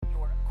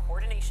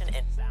stimulation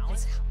and sound.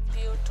 It's helped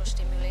you to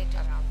stimulate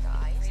around the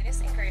eyes.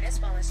 Latest and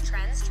greatest wellness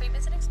trends,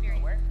 treatments, and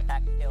experience.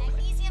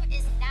 Magnesium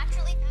is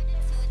naturally found in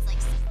foods like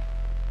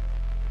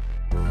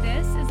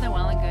This is the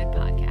Well and Good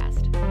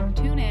podcast.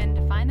 Tune in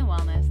to find the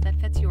wellness that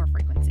fits your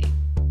frequency.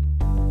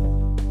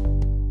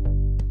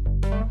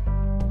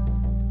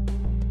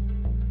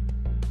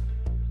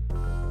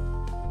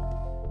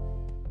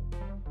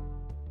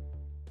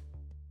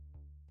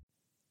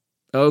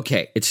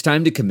 Okay, it's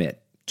time to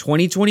commit.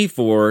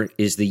 2024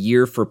 is the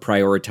year for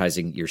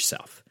prioritizing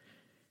yourself.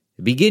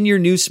 Begin your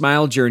new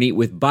smile journey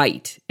with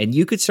Byte, and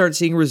you could start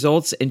seeing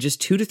results in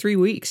just 2 to 3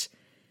 weeks.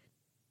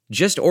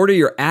 Just order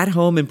your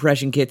at-home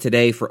impression kit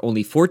today for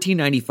only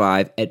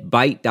 $14.95 at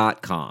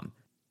Byte.com.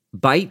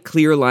 Byte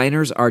clear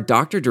liners are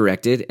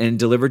doctor-directed and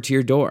delivered to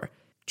your door.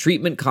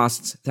 Treatment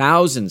costs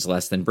thousands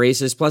less than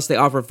braces, plus they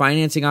offer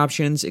financing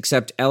options,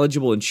 accept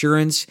eligible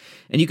insurance,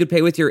 and you could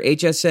pay with your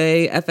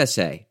HSA,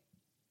 FSA.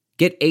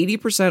 Get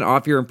 80%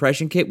 off your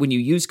impression kit when you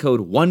use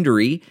code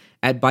WONDERY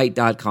at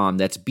Byte.com.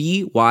 That's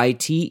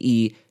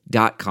BYTE.com.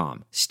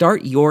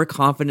 Start your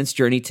confidence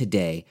journey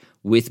today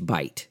with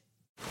Byte.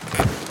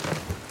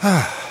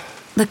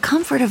 The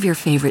comfort of your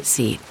favorite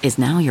seat is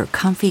now your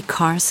comfy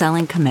car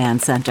selling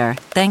command center,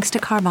 thanks to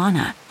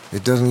Carvana.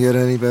 It doesn't get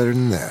any better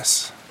than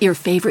this. Your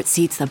favorite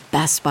seat's the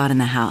best spot in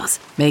the house.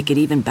 Make it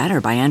even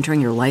better by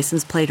entering your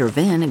license plate or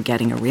VIN and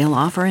getting a real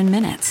offer in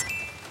minutes.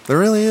 There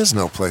really is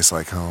no place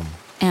like home.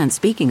 And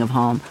speaking of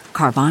home,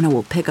 Carvana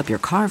will pick up your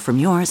car from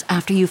yours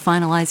after you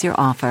finalize your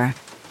offer.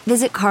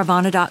 Visit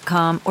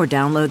Carvana.com or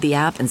download the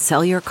app and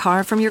sell your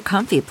car from your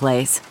comfy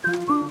place.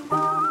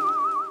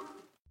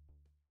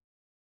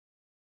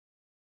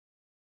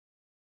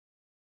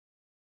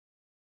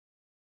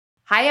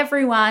 Hi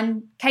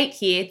everyone, Kate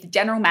here, the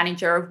General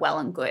Manager of Well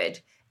and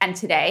Good. And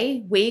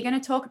today we're going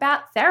to talk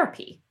about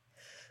therapy,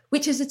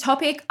 which is a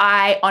topic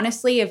I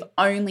honestly have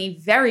only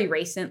very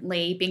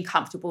recently been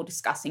comfortable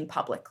discussing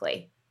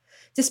publicly.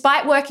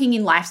 Despite working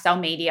in lifestyle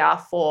media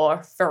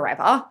for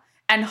forever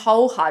and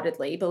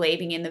wholeheartedly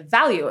believing in the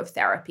value of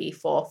therapy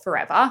for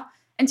forever,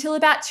 until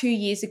about 2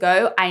 years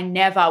ago, I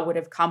never would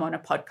have come on a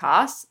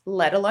podcast,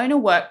 let alone a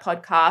work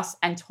podcast,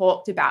 and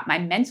talked about my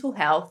mental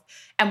health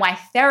and why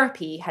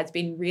therapy has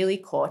been really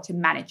core to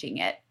managing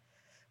it.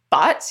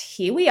 But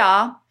here we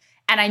are,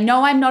 and I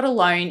know I'm not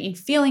alone in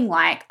feeling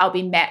like I'll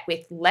be met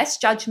with less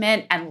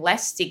judgment and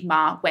less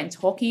stigma when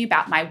talking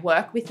about my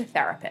work with a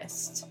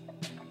therapist.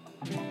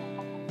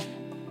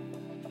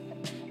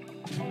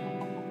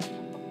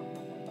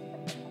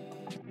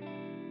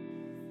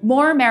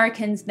 More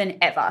Americans than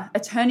ever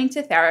are turning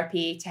to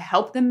therapy to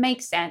help them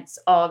make sense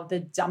of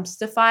the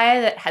dumpster fire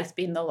that has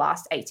been the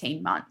last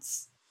 18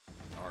 months.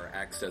 Our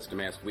access to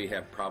masks, we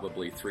have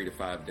probably 3 to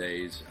 5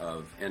 days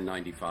of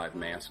N95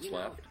 masks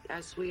left.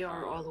 As we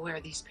are all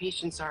aware, these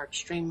patients are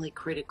extremely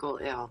critical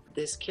ill.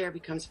 This care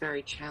becomes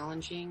very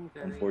challenging.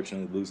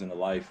 Unfortunately, losing a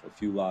life, a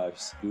few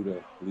lives due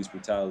to police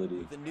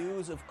brutality. The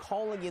news of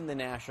calling in the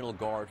National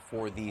Guard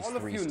for these all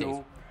three of you states.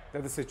 know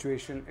that the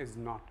situation is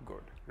not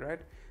good,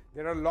 right?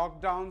 There are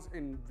lockdowns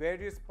in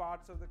various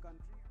parts of the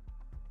country.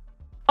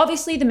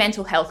 Obviously, the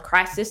mental health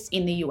crisis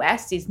in the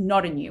US is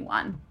not a new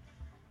one.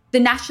 The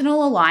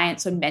National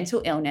Alliance on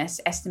Mental Illness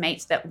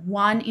estimates that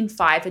 1 in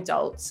 5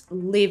 adults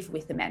live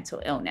with a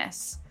mental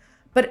illness.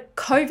 But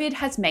COVID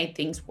has made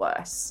things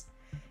worse.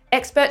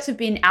 Experts have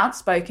been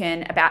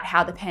outspoken about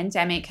how the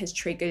pandemic has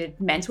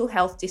triggered mental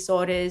health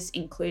disorders,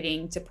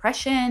 including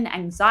depression,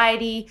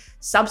 anxiety,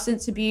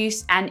 substance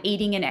abuse, and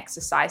eating and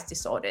exercise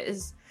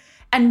disorders.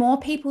 And more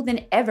people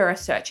than ever are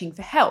searching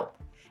for help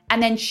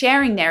and then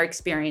sharing their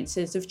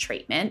experiences of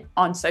treatment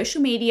on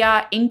social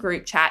media, in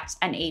group chats,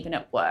 and even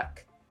at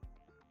work.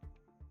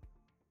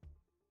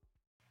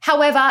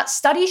 However,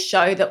 studies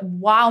show that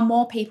while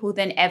more people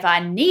than ever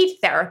need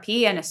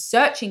therapy and are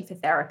searching for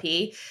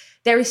therapy,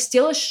 there is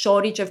still a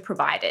shortage of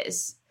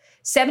providers.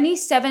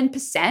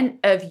 77%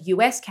 of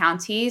US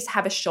counties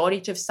have a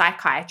shortage of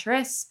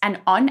psychiatrists, and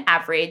on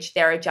average,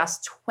 there are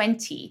just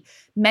 20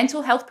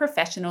 mental health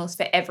professionals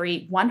for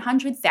every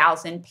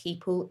 100,000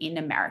 people in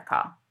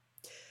America.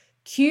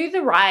 Cue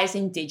the rise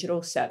in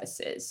digital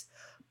services,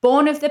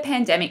 born of the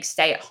pandemic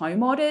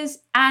stay-at-home orders,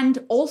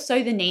 and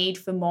also the need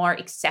for more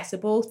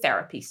accessible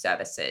therapy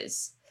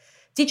services.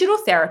 Digital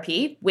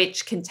therapy,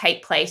 which can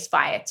take place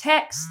via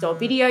text or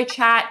video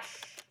chat,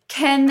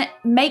 can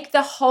make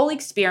the whole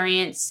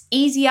experience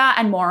easier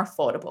and more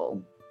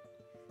affordable.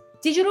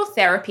 Digital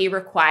therapy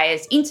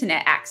requires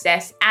internet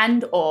access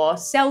and/or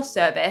cell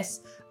service,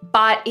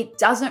 but it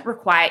doesn't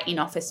require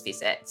in-office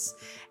visits.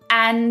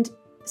 And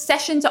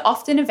sessions are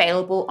often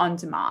available on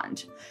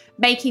demand,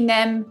 making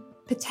them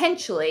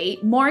potentially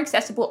more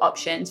accessible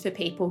options for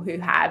people who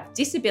have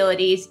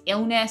disabilities,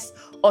 illness,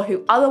 or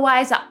who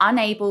otherwise are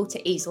unable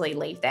to easily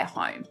leave their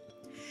home.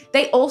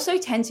 They also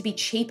tend to be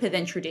cheaper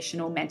than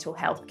traditional mental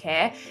health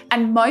care,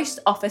 and most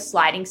offer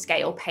sliding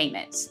scale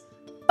payments.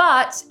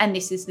 But, and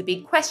this is the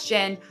big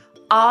question,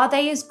 are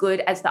they as good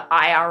as the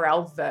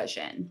IRL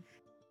version?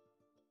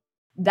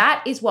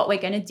 That is what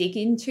we're going to dig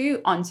into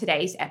on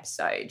today's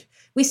episode.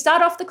 We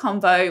start off the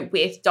convo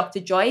with Dr.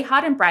 Joy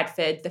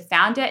Harden-Bradford, the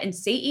founder and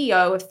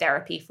CEO of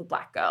Therapy for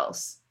Black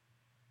Girls.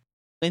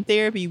 In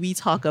therapy, we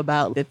talk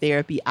about the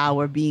therapy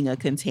hour being a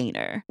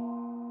container,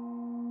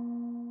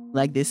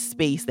 like this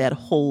space that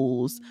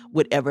holds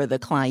whatever the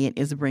client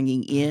is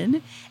bringing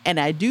in.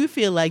 And I do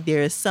feel like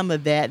there is some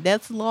of that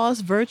that's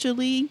lost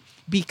virtually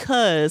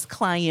because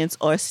clients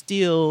are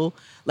still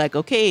like,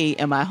 okay,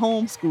 am I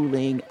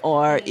homeschooling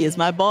or is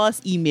my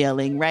boss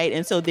emailing, right?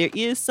 And so there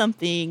is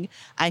something,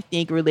 I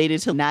think,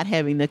 related to not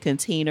having the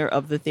container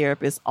of the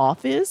therapist's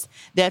office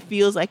that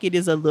feels like it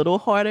is a little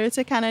harder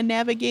to kind of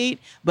navigate.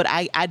 But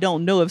I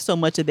don't know if so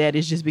much of that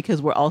is just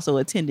because we're also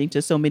attending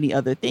to so many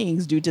other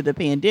things due to the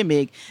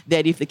pandemic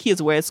that if the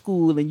kids were at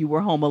school and you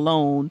were home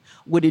alone,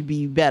 would it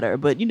be better?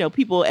 But, you know,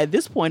 people at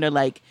this point are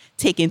like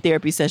taking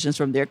therapy sessions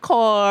from their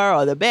car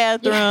or the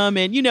bathroom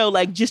and, you know,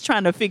 like just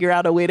trying to figure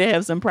out a way to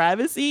have some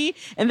privacy.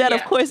 And that,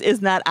 of course,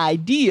 is not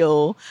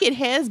ideal. It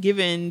has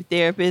given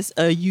therapists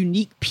a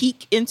unique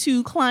peek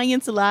into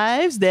clients'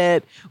 lives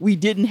that we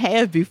didn't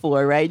have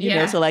before, right? You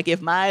know, so like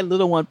if my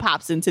little one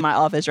pops into my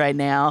office right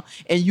now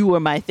and you were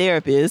my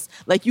therapist,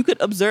 like you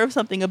could observe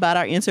something about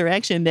our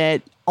interaction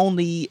that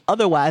only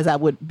otherwise I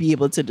would be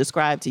able to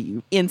describe to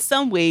you. In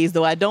some ways,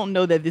 though, I don't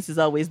know that this is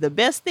always the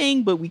best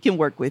thing, but we can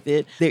work with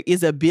it. There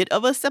is a bit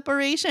of a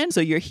separation.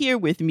 So you're here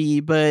with me,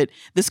 but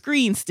the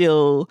screen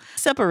still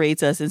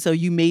separates us. And so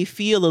you may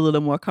feel a little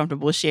more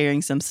comfortable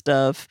sharing some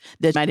stuff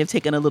that might have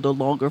taken a little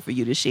longer for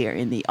you to share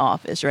in the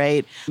office,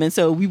 right? And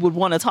so we would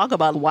want to talk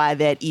about why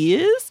that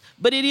is,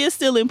 but it is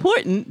still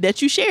important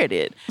that you shared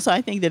it. So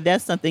I think that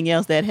that's something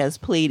else that has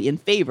played in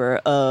favor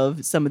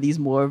of some of these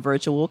more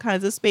virtual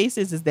kinds of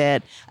spaces, is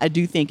that I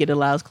do think it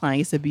allows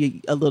clients to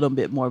be a little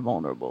bit more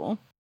vulnerable.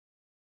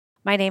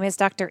 My name is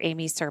Dr.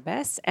 Amy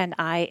Service, and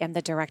I am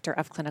the Director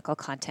of Clinical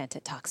Content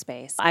at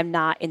Talkspace. I'm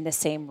not in the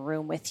same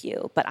room with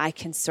you, but I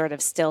can sort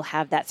of still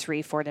have that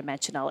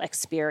 3-4-dimensional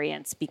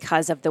experience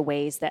because of the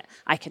ways that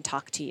I can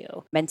talk to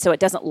you. And so it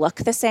doesn't look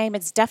the same.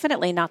 It's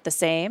definitely not the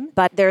same,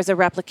 but there's a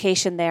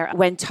replication there.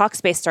 When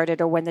Talkspace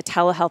started or when the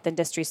telehealth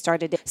industry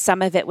started,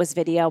 some of it was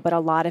video, but a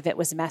lot of it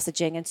was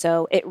messaging. And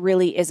so it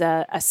really is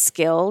a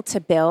skill to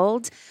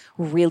build,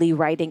 really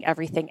writing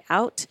everything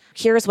out.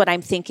 Here's what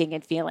I'm thinking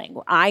and feeling.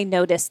 I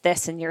noticed this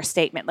in your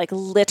statement, like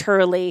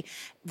literally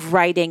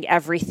writing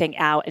everything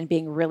out and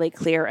being really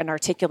clear and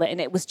articulate.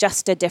 And it was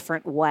just a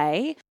different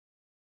way.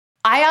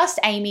 I asked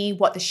Amy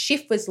what the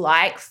shift was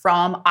like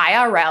from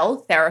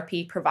IRL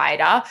therapy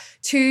provider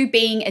to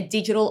being a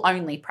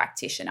digital-only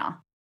practitioner.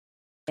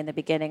 In the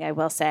beginning, I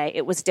will say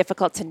it was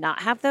difficult to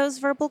not have those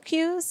verbal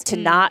cues, to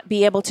not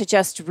be able to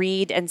just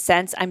read and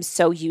sense. I'm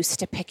so used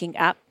to picking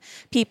up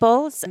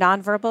people's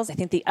nonverbals. I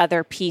think the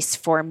other piece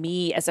for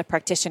me as a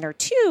practitioner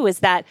too is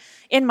that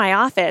in my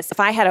office, if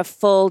I had a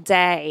full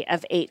day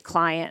of 8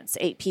 clients,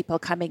 8 people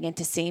coming in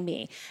to see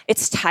me,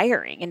 it's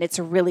tiring and it's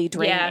really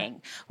draining.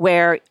 Yeah.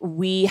 Where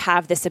we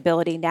have this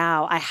ability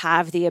now, I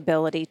have the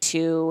ability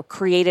to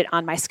create it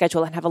on my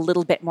schedule and have a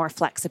little bit more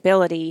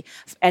flexibility,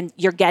 and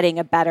you're getting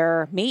a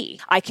better me.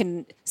 I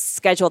can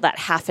schedule that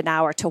half an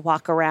hour to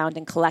walk around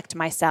and collect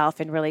myself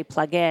and really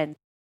plug in.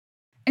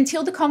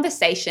 Until the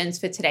conversations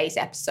for today's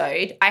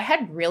episode, I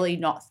had really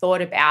not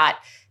thought about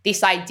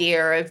this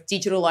idea of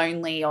digital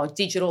only or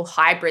digital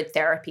hybrid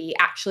therapy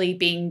actually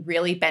being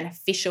really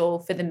beneficial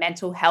for the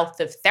mental health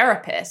of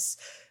therapists,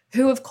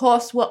 who of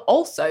course were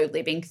also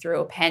living through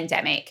a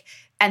pandemic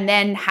and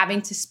then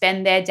having to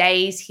spend their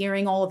days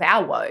hearing all of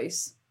our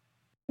woes.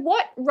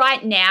 What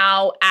right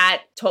now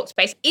at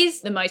Talkspace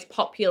is the most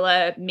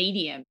popular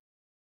medium?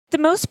 The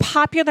most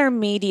popular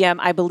medium,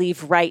 I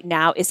believe, right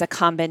now is a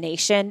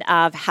combination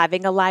of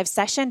having a live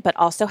session, but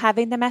also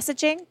having the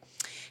messaging,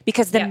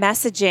 because the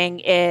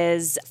messaging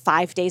is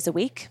 5 days a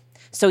week.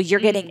 So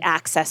you're getting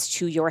access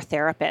to your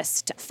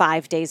therapist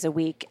 5 days a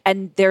week.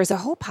 And there's a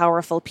whole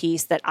powerful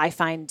piece that I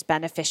find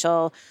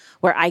beneficial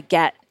where I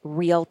get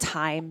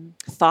real-time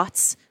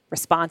thoughts,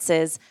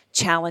 responses,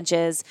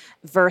 challenges,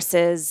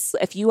 versus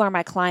if you are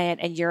my client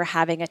and you're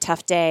having a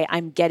tough day,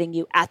 I'm getting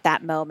you at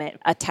that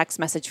moment, a text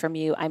message from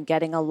you, I'm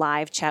getting a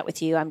live chat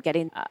with you, I'm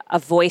getting a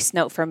voice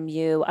note from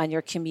you on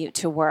your commute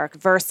to work,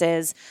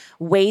 versus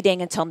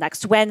waiting until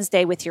next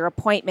Wednesday with your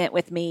appointment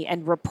with me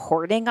and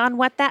reporting on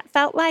what that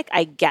felt like.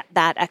 I get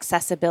that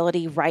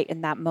accessibility right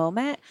in that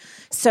moment.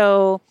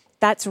 So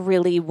that's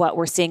really what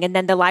we're seeing. And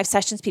then the live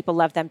sessions, people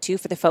love them too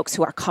for the folks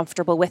who are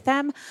comfortable with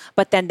them,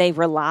 but then they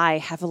rely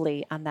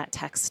heavily on that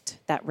text,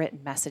 that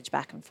written message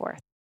back and forth.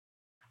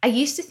 I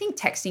used to think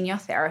texting your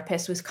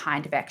therapist was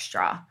kind of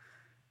extra.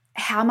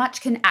 How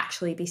much can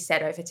actually be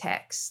said over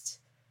text?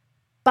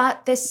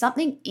 But there's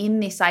something in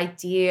this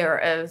idea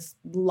of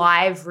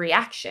live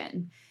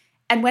reaction.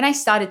 And when I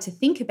started to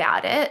think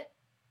about it,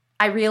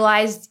 I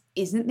realized,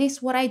 isn't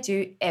this what I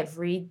do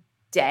every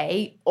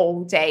day,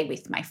 all day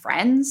with my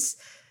friends?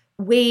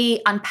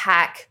 We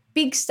unpack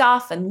big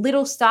stuff and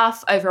little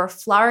stuff over a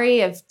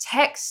flurry of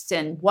text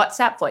and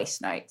WhatsApp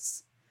voice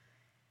notes.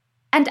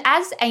 And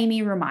as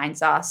Amy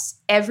reminds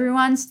us,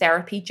 everyone's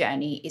therapy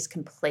journey is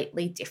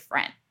completely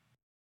different.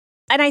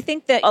 And I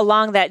think that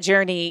along that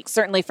journey,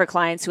 certainly for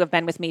clients who have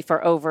been with me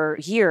for over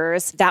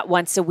years, that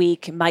once a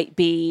week might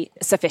be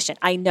sufficient.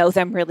 I know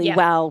them really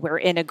well. We're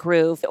in a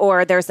groove.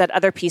 Or there's that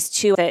other piece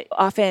too, that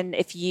often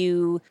if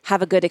you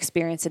have a good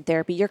experience in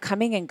therapy, you're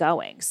coming and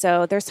going.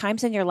 So there's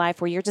times in your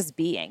life where you're just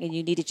being and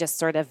you need to just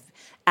sort of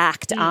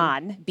act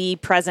on, be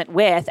present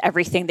with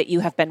everything that you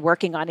have been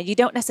working on. And you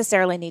don't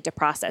necessarily need to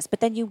process, but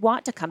then you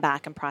want to come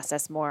back and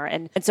process more.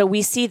 And so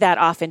we see that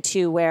often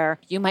too, where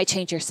you might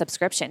change your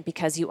subscription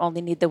because you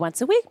only need the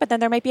once a week, but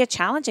then there might be a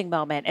challenging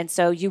moment. And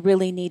so you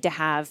really need to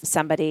have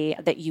somebody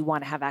that you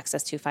want to have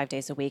access to 5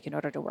 days a week in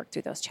order to work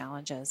through those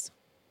challenges.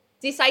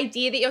 This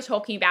idea that you're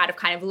talking about of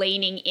kind of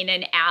leaning in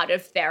and out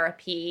of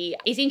therapy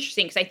is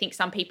interesting because I think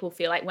some people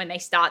feel like when they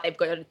start, they've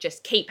got to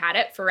just keep at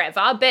it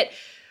forever. But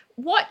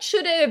what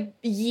should a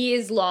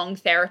years-long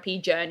therapy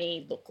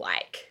journey look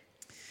like?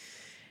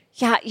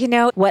 Yeah,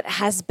 what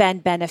has been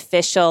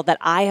beneficial that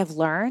I have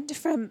learned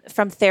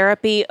from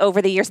therapy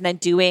over the years and then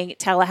doing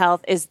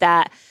telehealth is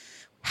that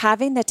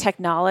having the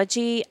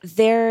technology,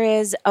 there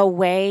is a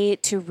way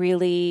to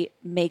really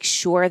make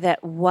sure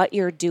that what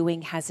you're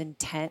doing has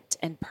intent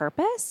and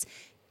purpose,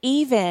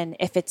 even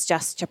if it's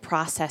just to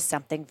process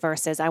something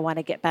versus I want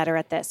to get better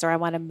at this or I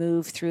want to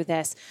move through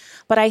this.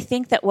 But I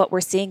think that what we're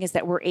seeing is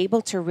that we're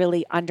able to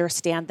really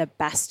understand the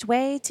best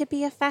way to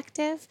be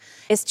effective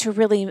is to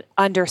really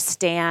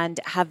understand,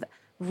 have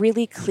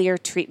really clear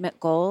treatment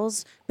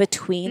goals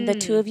between the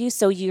two of you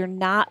so you're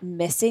not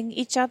missing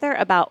each other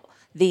about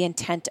the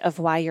intent of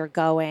why you're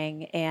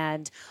going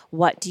and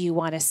what do you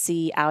want to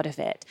see out of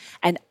it.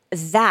 And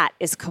that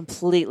is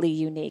completely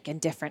unique and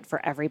different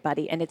for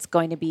everybody. And it's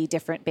going to be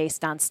different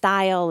based on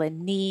style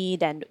and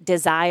need and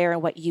desire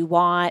and what you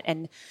want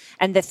and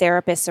the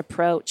therapist's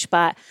approach.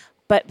 But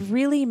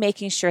really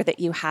making sure that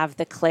you have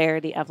the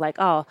clarity of like,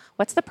 oh,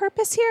 what's the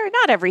purpose here?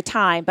 Not every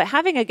time, but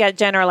having a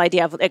general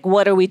idea of like,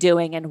 what are we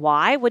doing and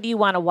why? What do you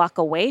want to walk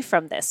away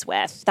from this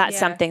with? That's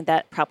something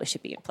that probably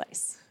should be in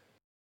place.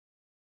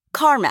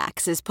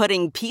 CarMax is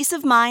putting peace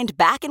of mind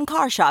back in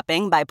car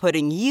shopping by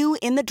putting you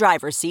in the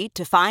driver's seat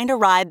to find a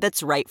ride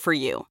that's right for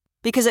you.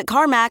 Because at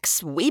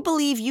CarMax, we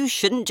believe you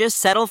shouldn't just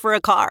settle for a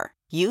car.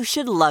 You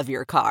should love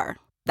your car.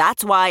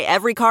 That's why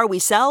every car we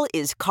sell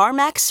is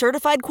CarMax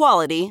certified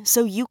quality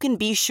so you can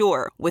be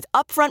sure with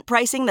upfront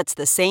pricing that's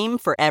the same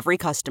for every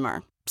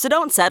customer. So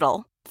don't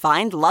settle.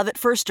 Find love at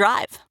first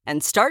drive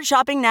and start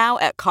shopping now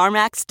at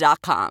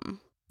CarMax.com.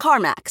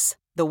 CarMax,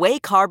 the way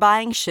car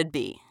buying should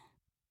be.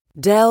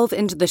 Delve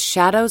into the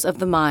shadows of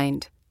the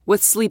mind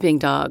with Sleeping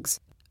Dogs,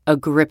 a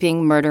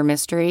gripping murder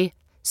mystery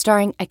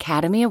starring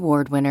Academy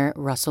Award winner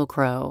Russell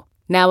Crowe.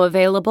 Now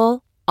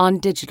available on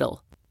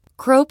digital.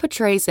 Crowe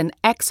portrays an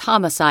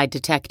ex-homicide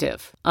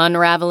detective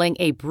unraveling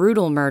a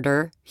brutal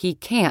murder he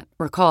can't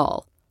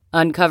recall.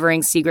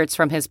 Uncovering secrets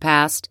from his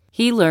past,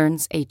 he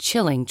learns a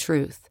chilling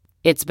truth.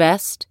 It's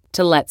best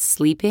to let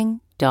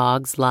sleeping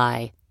dogs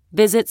lie.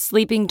 Visit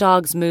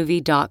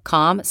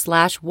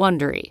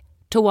sleepingdogsmovie.com/Wondery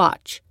to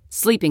watch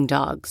Sleeping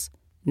Dogs,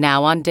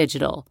 now on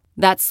digital.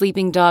 That's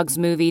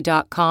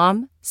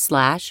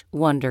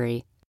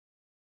sleepingdogsmovie.com/Wondery.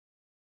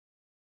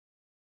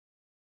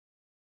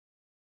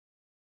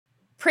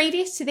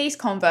 Previous to these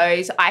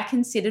convos, I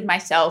considered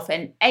myself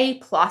an A+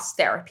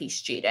 therapy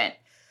student.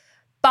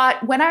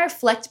 But when I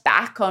reflect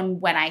back on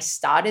when I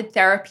started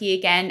therapy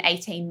again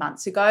 18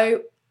 months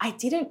ago, I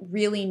didn't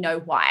really know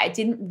why. I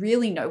didn't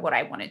really know what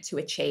I wanted to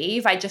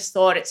achieve. I just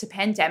thought it's a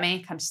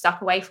pandemic. I'm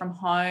stuck away from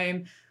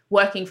home.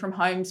 Working from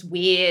home's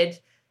weird.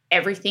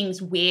 Everything's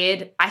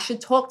weird. I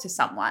should talk to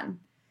someone.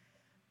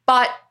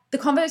 But the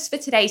convos for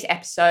today's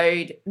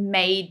episode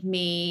made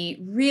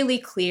me really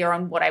clear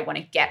on what I want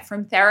to get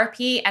from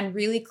therapy and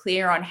really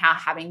clear on how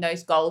having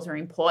those goals are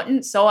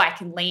important so I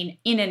can lean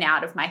in and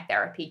out of my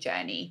therapy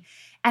journey.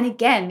 And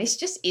again, this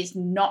just is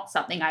not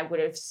something I would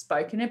have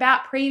spoken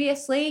about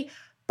previously,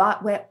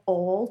 but we're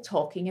all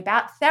talking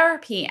about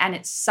therapy and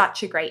it's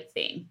such a great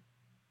thing.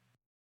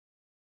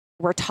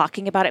 We're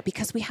talking about it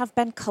because we have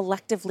been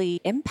collectively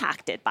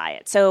impacted by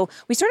it. So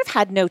we sort of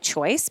had no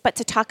choice but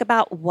to talk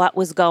about what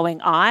was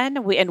going on.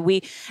 And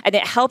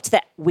it helped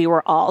that we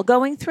were all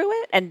going through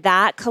it. And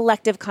that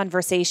collective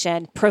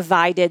conversation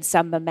provided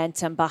some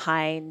momentum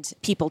behind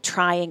people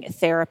trying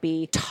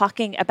therapy,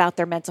 talking about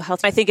their mental health.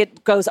 I think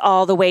it goes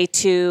all the way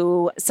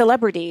to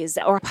celebrities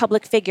or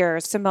public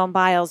figures, Simone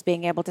Biles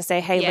being able to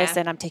say, hey,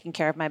 listen, I'm taking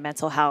care of my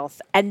mental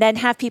health. And then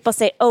have people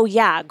say, oh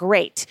yeah,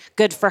 great,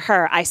 good for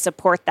her. I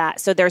support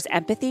that. So there's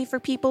empathy for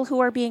people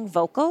who are being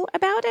vocal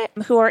about it,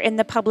 who are in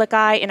the public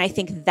eye. And I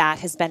think that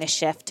has been a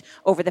shift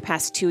over the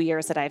past 2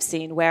 years that I've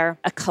seen, where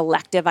a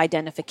collective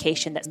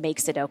identification that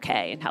makes it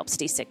okay and helps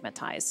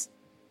destigmatize.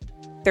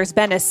 There's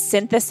been a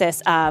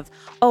synthesis of,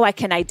 oh, I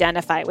can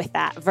identify with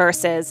that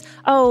versus,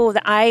 oh,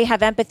 I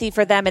have empathy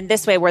for them in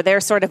this way where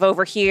they're sort of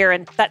over here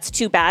and that's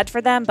too bad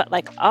for them. But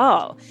like,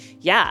 oh,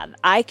 yeah,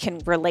 I can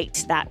relate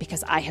to that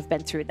because I have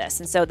been through this.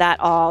 And so that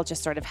all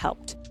just sort of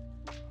helped.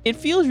 It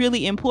feels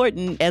really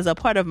important as a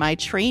part of my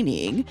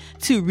training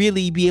to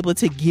really be able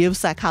to give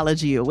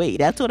psychology away.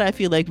 That's what I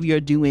feel like we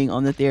are doing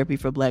on the Therapy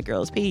for Black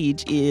Girls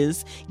page,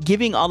 is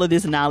giving all of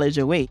this knowledge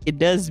away. It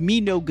does me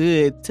no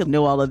good to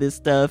know all of this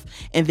stuff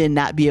and then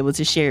not be able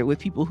to share it with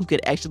people who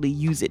could actually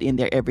use it in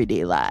their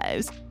everyday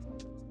lives.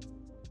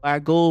 Our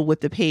goal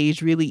with the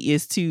page really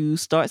is to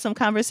start some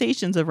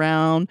conversations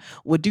around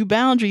what do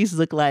boundaries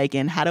look like,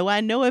 and how do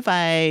I know if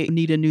I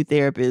need a new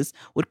therapist?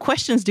 What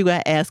questions do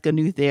I ask a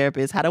new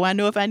therapist? How do I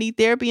know if I need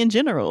therapy in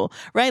general,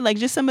 right? Like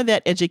just some of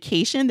that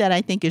education that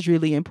I think is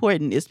really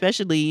important,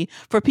 especially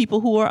for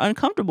people who are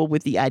uncomfortable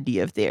with the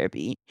idea of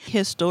therapy.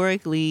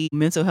 Historically,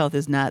 mental health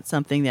is not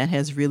something that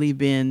has really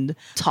been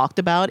talked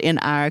about in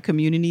our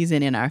communities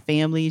and in our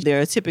families. There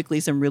are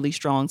typically some really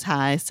strong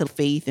ties to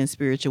faith and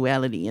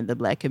spirituality in the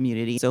Black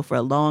community. So for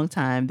a long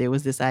time, there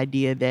was this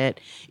idea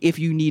that if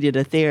you needed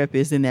a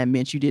therapist, then that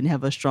meant you didn't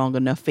have a strong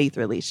enough faith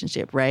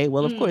relationship, right?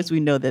 Well, of course, we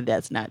know that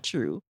that's not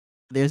true.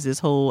 There's this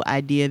whole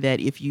idea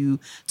that if you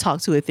talk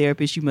to a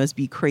therapist, you must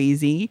be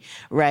crazy,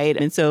 right?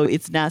 And so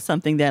it's not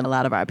something that a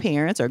lot of our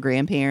parents or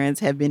grandparents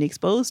have been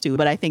exposed to.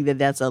 But I think that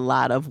that's a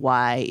lot of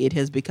why it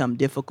has become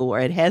difficult, or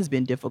it has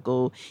been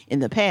difficult in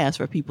the past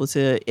for people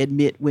to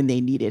admit when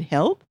they needed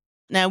help.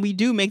 Now, we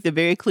do make the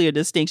very clear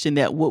distinction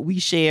that what we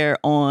share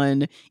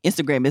on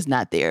Instagram is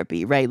not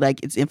therapy, right? Like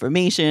it's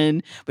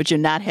information, but you're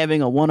not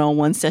having a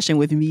one-on-one session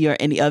with me or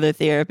any other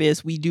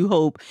therapist. We do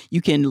hope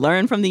you can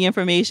learn from the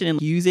information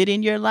and use it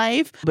in your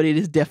life, but it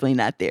is definitely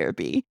not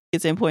therapy.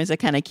 It's important to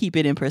kind of keep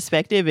it in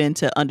perspective and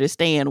to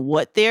understand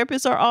what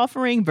therapists are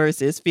offering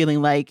versus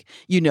feeling like,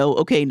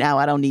 okay, now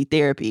I don't need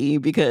therapy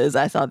because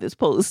I saw this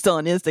post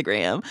on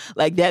Instagram.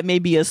 Like that may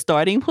be a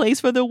starting place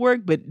for the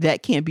work, but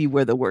that can't be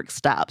where the work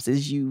stops,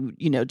 is you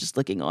just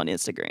looking on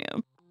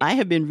Instagram. I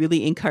have been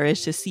really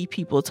encouraged to see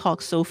people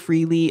talk so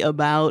freely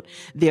about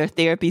their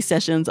therapy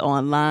sessions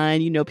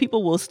online.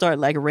 People will start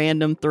like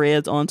random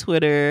threads on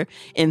Twitter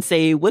and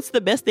say, what's the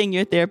best thing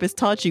your therapist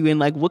taught you? And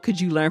like, what could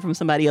you learn from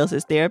somebody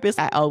else's therapist?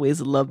 I always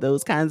love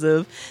those kinds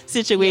of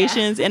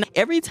situations. Yeah. And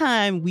every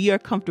time we are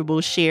comfortable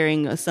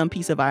sharing some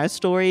piece of our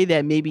story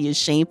that maybe is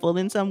shameful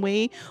in some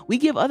way, we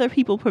give other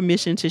people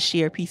permission to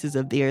share pieces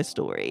of their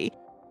story.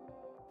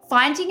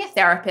 Finding a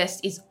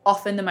therapist is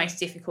often the most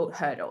difficult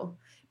hurdle.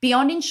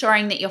 Beyond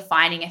ensuring that you're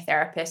finding a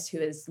therapist who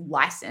is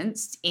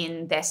licensed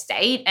in their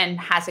state and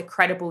has a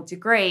credible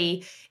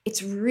degree,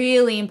 it's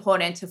really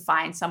important to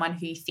find someone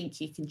who you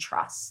think you can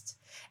trust.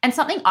 And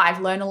something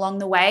I've learned along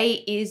the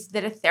way is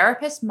that a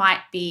therapist might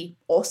be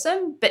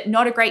awesome, but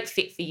not a great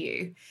fit for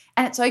you.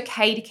 And it's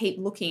okay to keep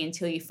looking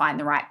until you find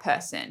the right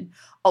person.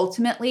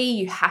 Ultimately,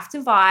 you have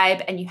to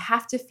vibe and you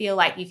have to feel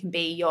like you can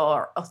be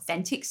your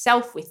authentic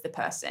self with the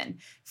person,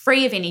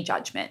 free of any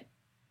judgment.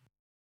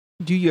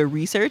 Do your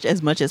research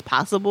as much as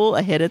possible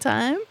ahead of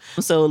time.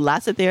 So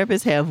lots of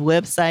therapists have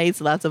websites.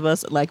 Lots of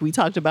us, like we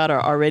talked about,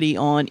 are already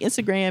on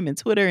Instagram and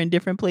Twitter and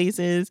different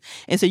places.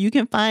 And so you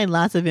can find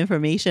lots of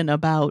information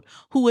about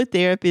who a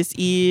therapist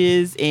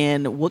is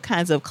and what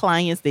kinds of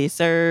clients they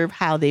serve,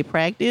 how they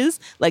practice.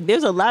 Like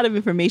there's a lot of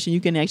information you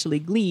can actually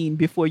glean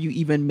before you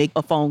even make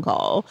a phone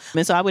call.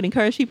 And so I would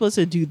encourage people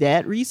to do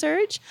that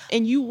research.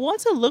 And you want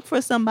to look for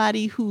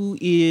somebody who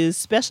is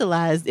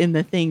specialized in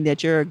the thing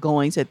that you're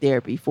going to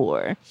therapy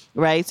for.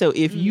 Right. So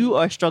if you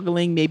are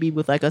struggling maybe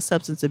with like a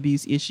substance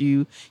abuse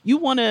issue, you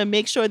want to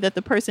make sure that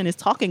the person is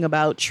talking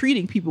about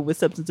treating people with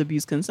substance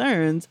abuse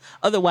concerns.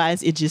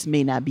 Otherwise, it just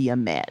may not be a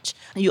match.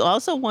 You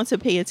also want to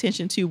pay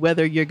attention to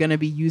whether you're going to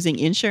be using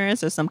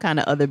insurance or some kind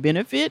of other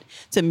benefit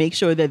to make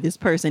sure that this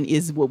person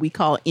is what we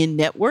call in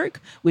network,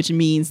 which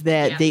means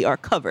that they are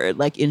covered.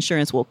 Like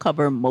insurance will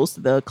cover most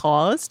of the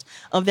cost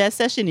of that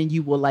session, and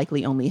you will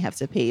likely only have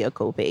to pay a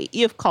copay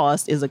if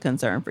cost is a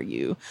concern for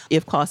you.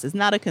 If cost is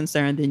not a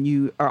concern, then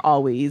you are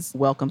always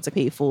welcome to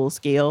pay full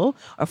scale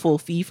or full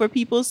fee for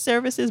people's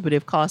services. But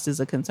if cost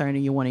is a concern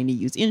and you're wanting to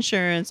use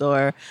insurance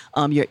or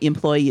your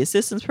employee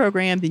assistance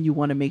program, then you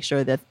want to make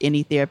sure that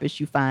any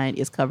therapist you find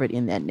is covered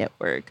in that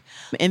network.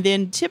 And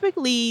then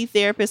typically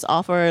therapists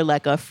offer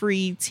like a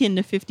free 10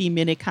 to 15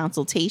 minute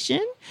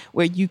consultation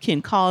where you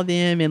can call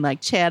them and like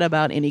chat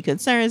about any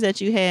concerns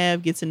that you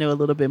have, get to know a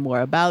little bit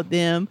more about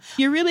them.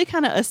 You're really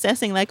kind of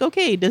assessing like,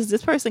 okay, does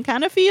this person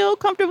kind of feel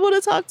comfortable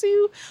to talk to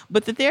you?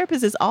 But the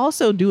therapist is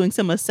also doing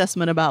some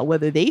assessment about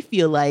whether they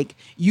feel like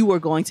you are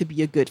going to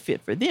be a good fit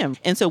for them.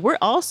 And so we're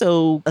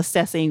also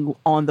assessing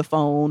on the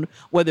phone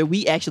whether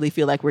we actually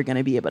feel like we're going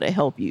to be able to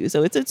help you.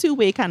 So it's a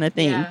two-way kind of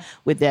thing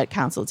with that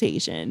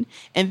consultation.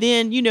 And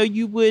then,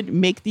 you would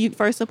make the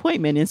first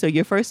appointment. And so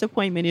your first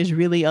appointment is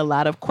really a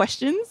lot of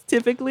questions,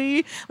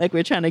 typically. Like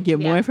we're trying to get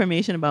more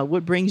information about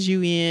what brings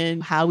you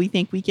in, how we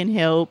think we can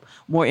help,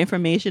 more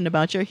information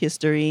about your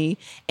history.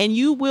 And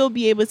you will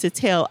be able to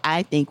tell,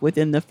 I think,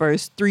 within the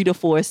first 3 to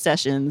 4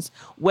 sessions,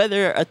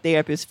 whether a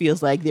therapist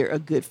feels like they're a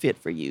good fit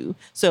for you.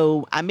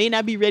 So I may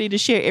not be ready to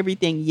share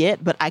everything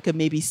yet, but I could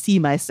maybe see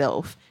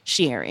myself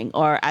sharing,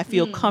 or I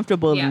feel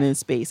comfortable in this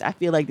space. I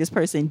feel like this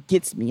person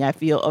gets me. I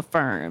feel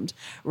affirmed,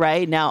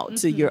 right? Now,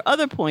 to your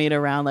other point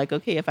around like,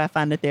 okay, if I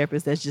find a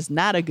therapist that's just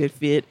not a good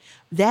fit,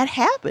 that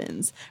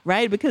happens,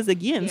 right? Because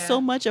again,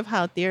 so much of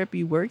how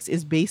therapy works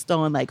is based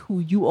on like who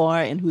you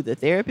are and who the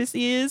therapist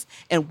is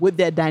and what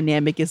that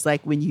dynamic is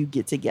like when you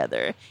get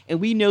together.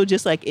 And we know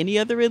just like any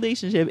other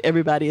relationship,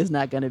 everybody is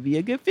not going to be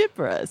a good fit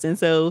for us. And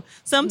so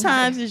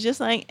sometimes it's just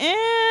like,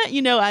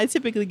 I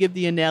typically give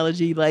the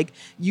analogy like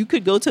you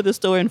could go to the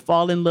store and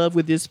fall in love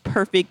with this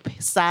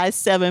perfect size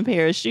 7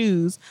 pair of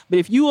shoes. But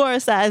if you are a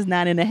size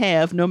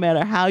 9.5, no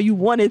matter how you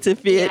want it to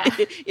fit,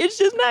 it's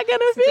just not going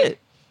to fit.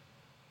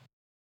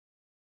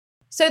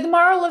 So the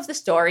moral of the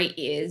story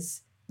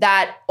is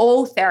that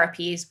all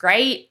therapy is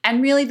great.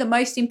 And really the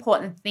most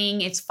important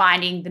thing is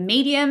finding the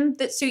medium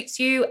that suits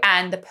you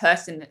and the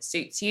person that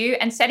suits you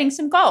and setting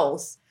some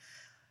goals.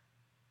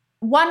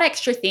 One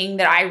extra thing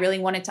that I really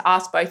wanted to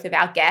ask both of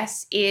our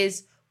guests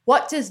is,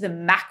 what does the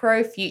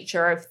macro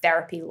future of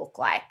therapy look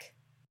like?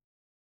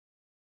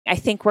 I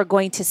think we're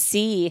going to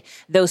see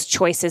those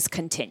choices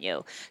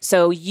continue.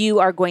 So you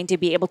are going to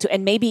be able to,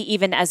 and maybe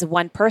even as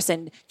one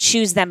person,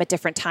 choose them at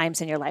different times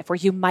in your life where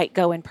you might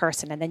go in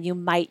person and then you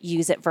might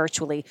use it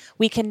virtually.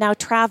 We can now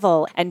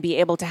travel and be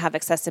able to have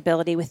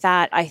accessibility with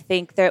that. I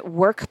think that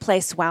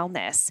workplace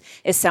wellness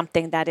is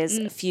something that is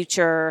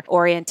future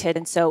oriented.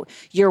 And so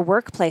your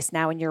workplace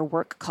now and your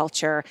work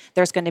culture,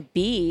 there's going to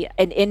be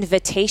an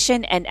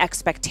invitation and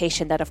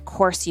expectation that of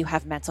course you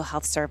have mental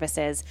health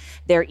services.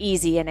 They're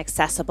easy and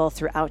accessible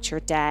throughout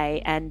your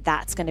day, and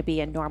that's going to be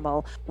a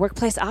normal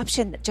workplace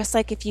option. Just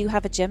like if you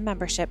have a gym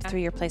membership through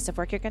your place of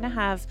work, you're going to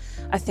have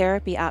a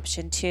therapy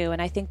option too.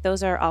 And I think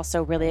those are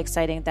also really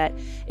exciting, that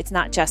it's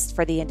not just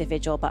for the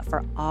individual, but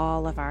for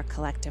all of our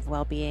collective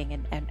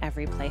well-being and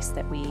every place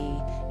that we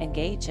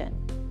engage in.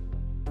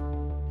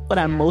 What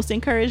I'm most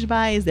encouraged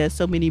by is that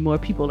so many more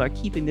people are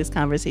keeping this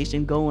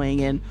conversation going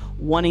and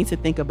wanting to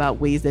think about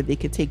ways that they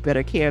could take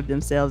better care of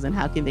themselves and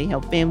how can they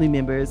help family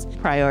members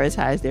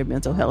prioritize their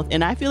mental health.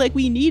 And I feel like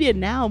we need it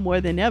now more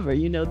than ever.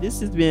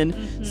 This has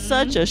been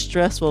such a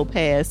stressful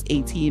past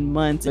 18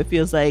 months. It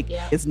feels like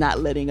it's not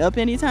letting up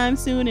anytime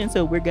soon. And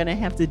so we're going to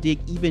have to dig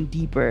even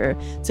deeper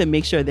to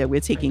make sure that we're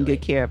taking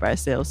good care of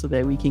ourselves so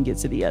that we can get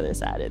to the other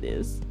side of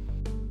this.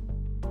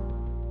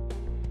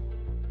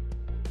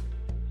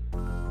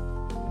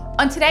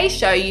 On today's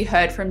show, you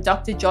heard from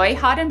Dr. Joy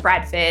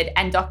Harden-Bradford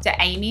and Dr.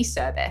 Amy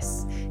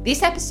Service.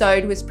 This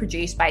episode was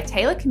produced by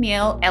Taylor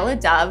Camille, Ella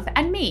Dove,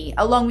 and me,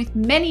 along with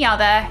many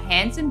other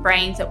hands and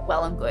brains at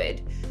Well and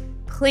Good.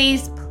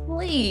 Please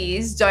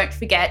don't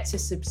forget to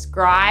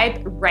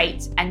subscribe,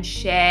 rate, and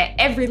share.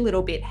 Every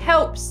little bit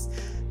helps.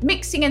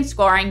 Mixing and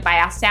scoring by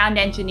our sound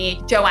engineer,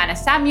 Joanna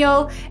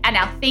Samuel, and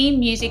our theme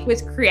music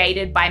was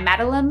created by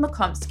Madeline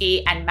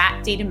Lukomsky and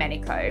Matt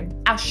DiDomenico.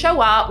 Our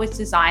show art was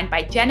designed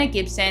by Jenna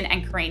Gibson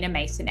and Karina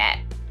Masonette.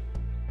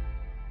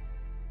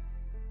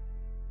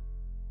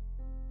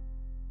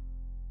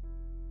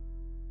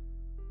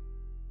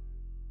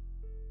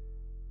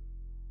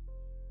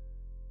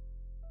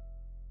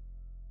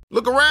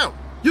 Look around.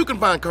 You can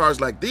find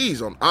cars like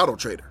these on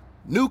AutoTrader.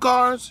 New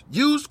cars,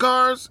 used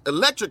cars,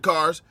 electric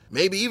cars,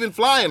 maybe even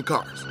flying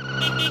cars.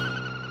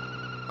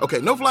 Okay,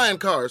 no flying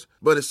cars,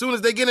 but as soon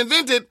as they get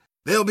invented,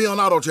 they'll be on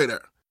AutoTrader.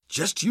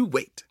 Just you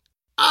wait.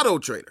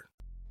 AutoTrader.